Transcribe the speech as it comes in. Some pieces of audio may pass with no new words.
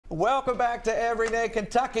Welcome back to Everyday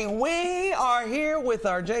Kentucky. We are here with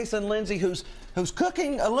our Jason Lindsey, who's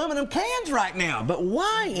cooking aluminum cans right now. But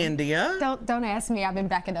why, India? Don't ask me. I've been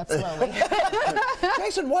backing up slowly.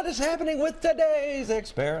 Jason, what is happening with today's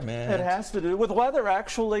experiment? It has to do with weather,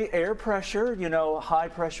 actually. Air pressure, you know, high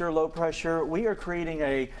pressure, low pressure. We are creating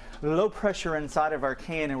a low pressure inside of our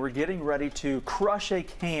can, and we're getting ready to crush a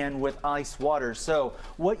can with ice water. So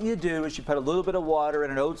what you do is you put a little bit of water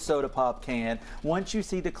in an old soda pop can. Once you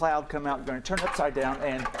see the cloud come out, you're going to turn it upside down,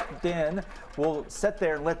 and then we'll sit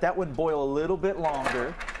there and let that one boil a little bit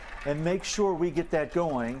longer and make sure we get that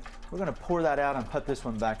going. We're going to pour that out and put this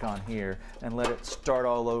one back on here and let it start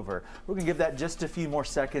all over. We're going to give that just a few more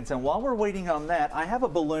seconds. And while we're waiting on that, I have a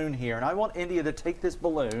balloon here, and I want India to take this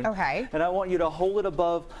balloon. Okay. And I want you to hold it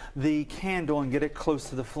above the candle and get it close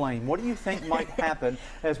to the flame. What do you think might happen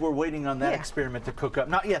as we're waiting on that experiment to cook up?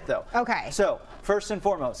 Not yet, though. Okay. So, first and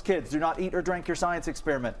foremost, kids, do not eat or drink your science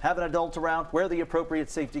experiment. Have an adult around. Wear the appropriate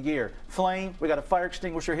safety gear. Flame, we got a fire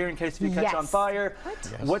extinguisher here in case if you catch on fire.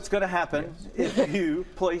 What's going to happen if you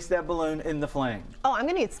place that balloon in the flame? Oh, I'm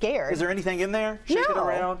going to get scared. Is there anything in there? Shake it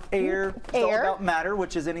around. Air. It's all about matter,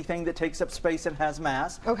 which is anything that takes up space and has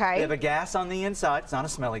mass. Okay. We have a gas on the inside. It's not a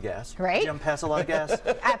smelly gas. Right. Jim pass a lot of gas?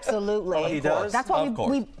 Absolutely. Oh, he does? That's why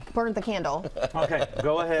we burned the candle. Okay,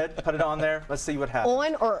 go ahead. Put it on there. Let's see what happens.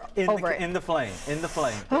 On or over it? In the flame. In the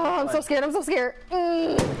flame. Oh, I'm so scared. I'm so scared.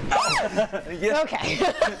 Yes. Okay.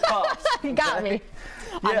 Pops. You got me.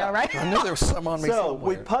 I know, right? I knew there was some on me So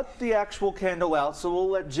somewhere. we put the actual candle out, so we'll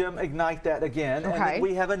let Jim ignite that again. Okay. And then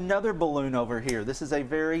we have another balloon over here. This is a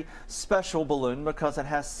very special balloon because it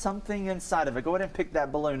has something inside of it. Go ahead and pick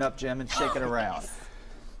that balloon up, Jim, and shake it around.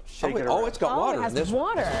 Shake it around. Oh, it's got water it has in this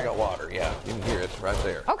water. one. It's got water, yeah. You can hear it right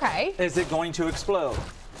there. Okay. Is it going to explode?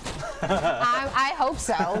 I hope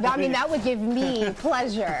so. I mean, that would give me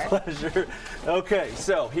pleasure. Pleasure. Okay,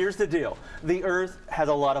 so here's the deal. The Earth has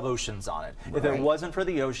a lot of oceans on it. If it wasn't for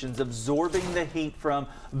the oceans absorbing the heat from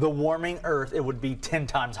the warming Earth, it would be 10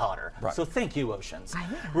 times hotter. Right. So thank you, oceans. I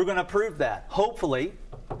know. We're going to prove that. Hopefully.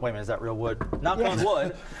 Wait a minute, is that real wood? Knock on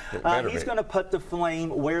wood. He's going to put the flame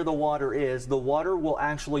where the water is. The water will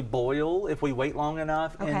actually boil if we wait long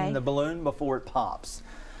enough in the balloon before it pops.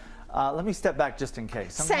 Let me step back just in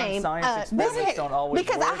case. Sometimes science experiments don't always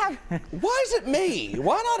work. Why is it me?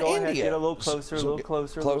 Why not Go India? ahead, get a little closer, a little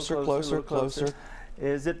closer, Closer.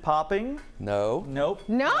 Is it popping? No. Nope.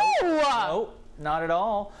 No. Nope, not at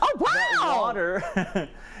all. Oh, wow. That water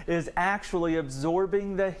is actually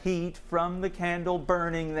absorbing the heat from the candle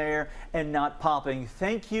burning there and not popping.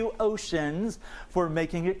 Thank you, oceans, for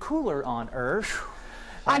making it cooler on Earth.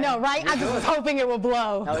 I know, right? I just was hoping it would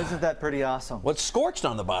blow. Now, isn't that pretty awesome? Well, it's scorched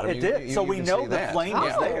on the bottom. It did, so we know the flame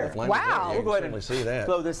is there. Wow. We'll go ahead and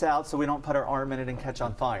blow this out so we don't put our arm in it and catch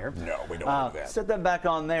on fire. No, we don't want to do that. Set that back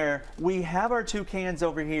on there. We have our two cans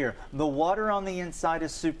over here. The water on the inside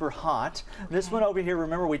is super hot. This one over here,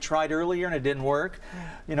 remember we tried earlier and it didn't work.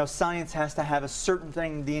 You know, science has to have a certain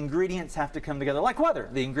thing. The ingredients have to come together, like weather.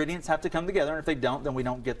 The ingredients have to come together, and if they don't, then we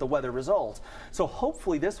don't get the weather results. So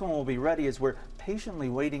hopefully this one will be ready as we're patiently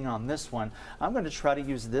waiting on this one. I'm going to try to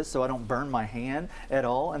use this so I don't burn my hand at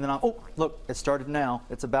all. And then oh, look, it started now.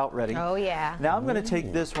 It's about ready. Oh, yeah. Now I'm going to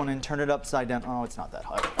take this one and turn it upside down. Oh, it's not that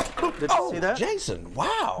hot. Did you see that? Jason,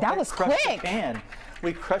 wow. That was quick. The can.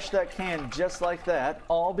 We crushed that can just like that,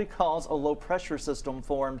 all because a low pressure system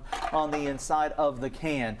formed on the inside of the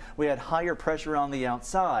can. We had higher pressure on the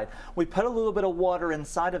outside. We put a little bit of water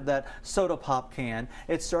inside of that soda pop can.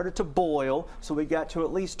 It started to boil, so we got to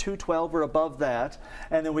at least 212 or above that,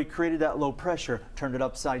 and then we created that low pressure, turned it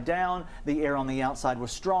upside down. The air on the outside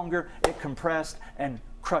was stronger. It compressed and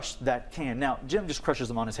crushed that can. Now, Jim just crushes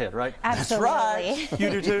them on his head, right? Absolutely. That's right. You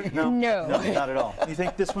do too? No. No, not at all. You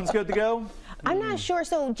think this one's good to go? I'm not sure.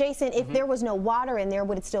 So, Jason, if there was no water in there,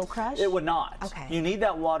 would it still crush? It would not. Okay. You need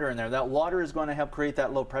that water in there. That water is going to help create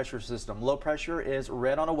that low pressure system. Low pressure is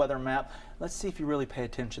red on a weather map. Let's see if you really pay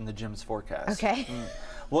attention to Jim's forecast. Okay.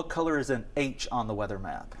 What color is an H on the weather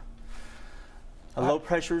map? A low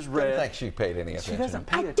pressure is red. I don't think she paid any attention. She doesn't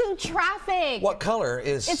pay I it. do traffic. What color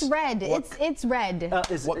is... It's red. It's red.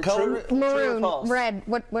 What color? Maroon. Red.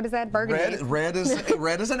 What is that? Burgundy. Red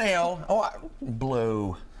is an L. Oh,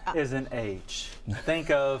 blue is an H. Think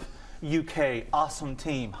of UK, awesome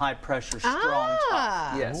team, high pressure, strong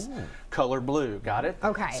top. Yes. Ooh. Color blue, got it?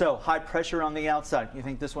 Okay. So high pressure on the outside. You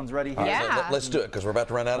think this one's ready here? Yeah. So let's do it because we're about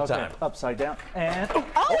to run out of time. Upside down. And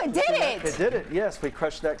oh, it did it! It did it, yes. We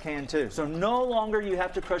crushed that can too. So no longer you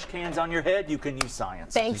have to crush cans on your head. You can use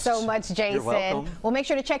science. Thanks so much, Jason. You're welcome. We'll make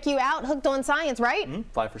sure to check you out. Hooked on Science, right?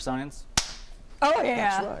 5 for science. Oh,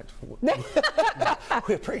 yeah. That's right.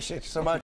 We appreciate you so much.